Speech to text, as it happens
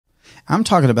I'm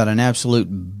talking about an absolute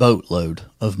boatload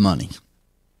of money.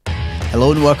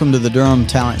 Hello and welcome to the Durham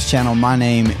Talents channel. My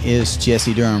name is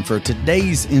Jesse Durham. For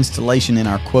today's installation in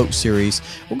our quote series,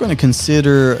 we're going to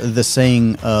consider the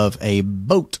saying of a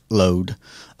boatload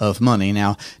of money.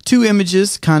 Now, two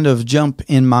images kind of jump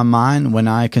in my mind when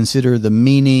I consider the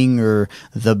meaning or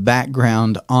the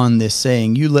background on this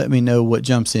saying. You let me know what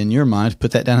jumps in your mind.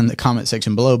 Put that down in the comment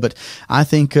section below. But I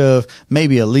think of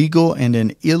maybe a legal and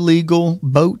an illegal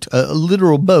boat, a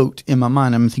literal boat in my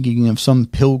mind. I'm thinking of some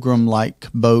pilgrim-like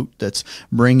boat that's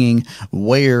bringing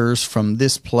wares from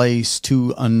this place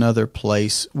to another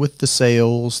place with the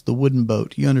sails, the wooden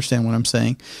boat. You understand what I'm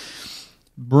saying?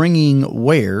 Bringing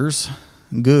wares,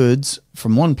 goods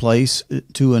from one place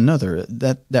to another.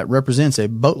 That represents a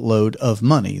boatload of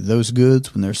money. Those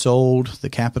goods, when they're sold, the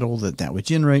capital that would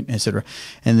generate, etc.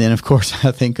 And then, of course,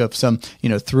 I think of some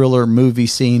thriller movie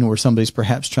scene where somebody's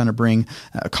perhaps trying to bring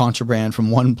contraband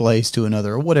from one place to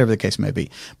another, or whatever the case may be.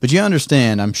 But you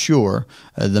understand, I'm sure,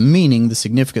 the meaning, the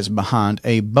significance behind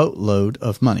a boatload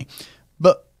of money.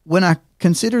 But when I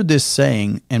considered this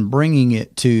saying and bringing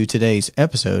it to today's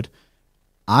episode,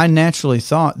 I naturally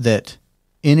thought that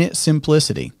in its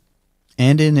simplicity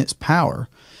and in its power,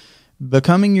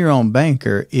 becoming your own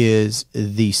banker is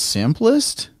the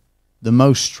simplest, the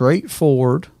most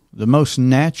straightforward, the most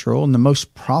natural, and the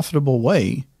most profitable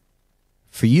way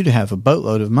for you to have a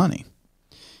boatload of money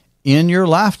in your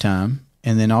lifetime,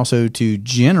 and then also to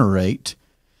generate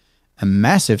a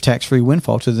massive tax-free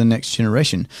windfall to the next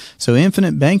generation. So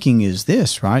infinite banking is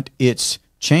this, right? It's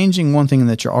changing one thing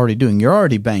that you're already doing. You're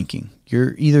already banking.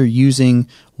 You're either using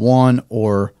one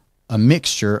or a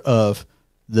mixture of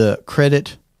the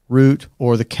credit route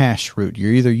or the cash route.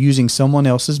 You're either using someone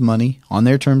else's money on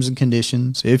their terms and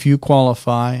conditions. If you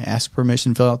qualify, ask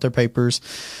permission, fill out their papers,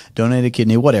 donate a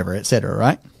kidney, whatever, etc.,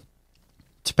 right?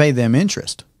 To pay them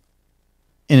interest.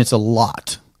 And it's a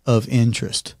lot of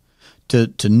interest.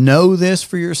 To know this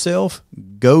for yourself,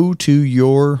 go to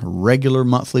your regular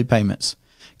monthly payments.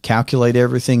 Calculate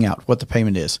everything out, what the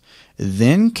payment is.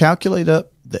 Then calculate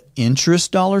up the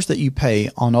interest dollars that you pay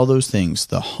on all those things,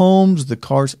 the homes, the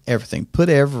cars, everything. Put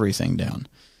everything down.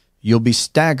 You'll be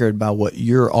staggered by what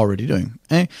you're already doing.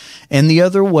 And the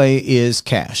other way is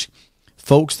cash.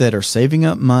 Folks that are saving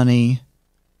up money,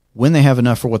 when they have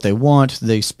enough for what they want,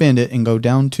 they spend it and go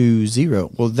down to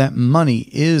zero. Well, that money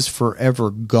is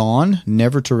forever gone,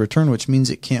 never to return, which means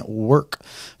it can't work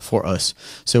for us.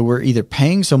 So we're either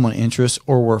paying someone interest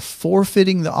or we're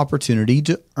forfeiting the opportunity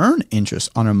to earn interest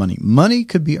on our money. Money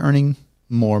could be earning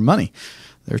more money.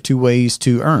 There are two ways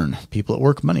to earn: people at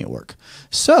work, money at work.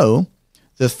 So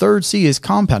the third C is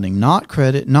compounding, not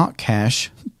credit, not cash,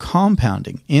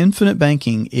 compounding. Infinite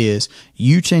banking is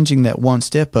you changing that one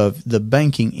step of the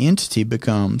banking entity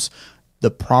becomes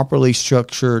the properly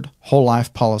structured whole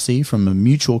life policy from a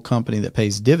mutual company that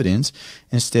pays dividends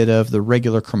instead of the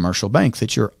regular commercial bank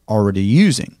that you're already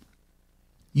using.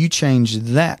 You change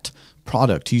that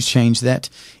product, you change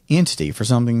that entity for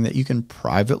something that you can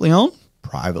privately own,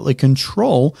 privately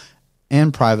control,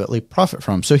 and privately profit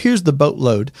from. So here's the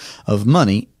boatload of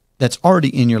money that's already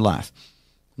in your life.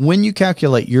 When you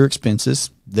calculate your expenses,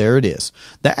 there it is.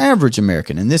 The average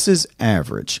American, and this is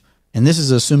average, and this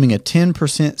is assuming a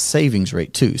 10% savings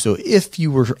rate too. So if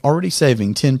you were already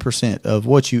saving 10% of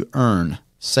what you earn,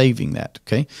 saving that,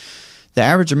 okay, the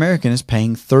average American is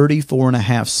paying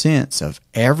 34.5 cents of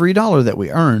every dollar that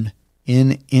we earn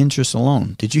in interest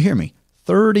alone. Did you hear me?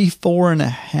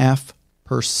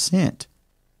 34.5%.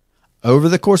 Over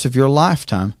the course of your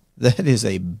lifetime, that is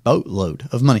a boatload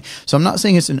of money. So I'm not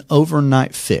saying it's an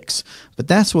overnight fix, but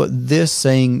that's what this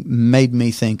saying made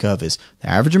me think of is the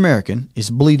average American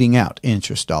is bleeding out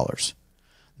interest dollars.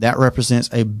 That represents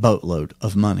a boatload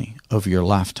of money over your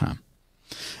lifetime.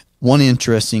 One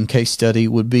interesting case study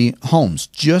would be homes,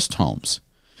 just homes.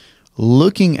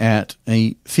 Looking at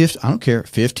a 15-year,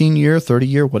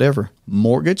 30-year, whatever,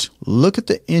 mortgage, look at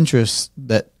the interest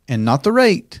and not the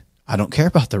rate. I don't care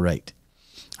about the rate.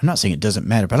 I'm not saying it doesn't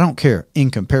matter, but I don't care in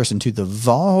comparison to the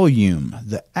volume,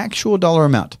 the actual dollar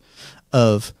amount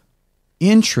of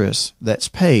interest that's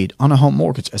paid on a home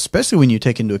mortgage, especially when you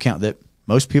take into account that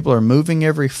most people are moving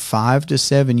every 5 to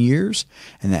 7 years,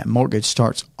 and that mortgage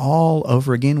starts all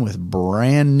over again with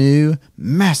brand new,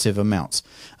 massive amounts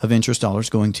of interest dollars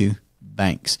going to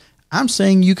banks. I'm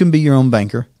saying you can be your own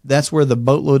banker. That's where the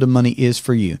boatload of money is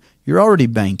for you. You're already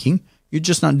banking. You're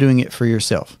just not doing it for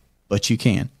yourself. But you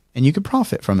can, and you can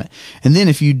profit from it. And then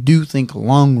if you do think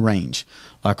long range,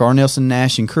 like R. Nelson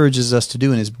Nash encourages us to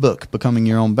do in his book, Becoming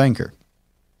Your Own Banker,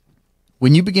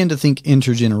 When you begin to think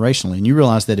intergenerationally and you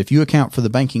realize that if you account for the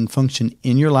banking function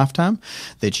in your lifetime,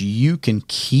 that you can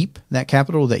keep that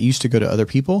capital that used to go to other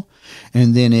people,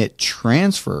 and then it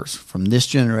transfers from this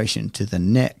generation to the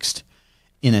next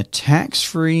in a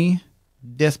tax-free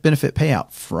death benefit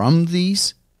payout from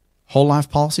these whole life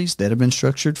policies that have been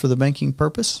structured for the banking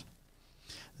purpose,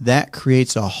 that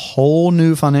creates a whole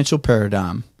new financial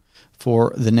paradigm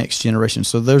for the next generation.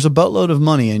 So there's a boatload of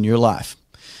money in your life.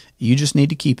 You just need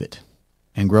to keep it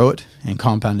and grow it and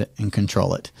compound it and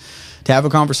control it. To have a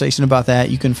conversation about that,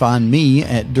 you can find me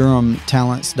at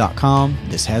durhamtalents.com.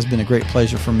 This has been a great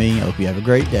pleasure for me. I hope you have a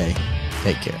great day.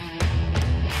 Take care.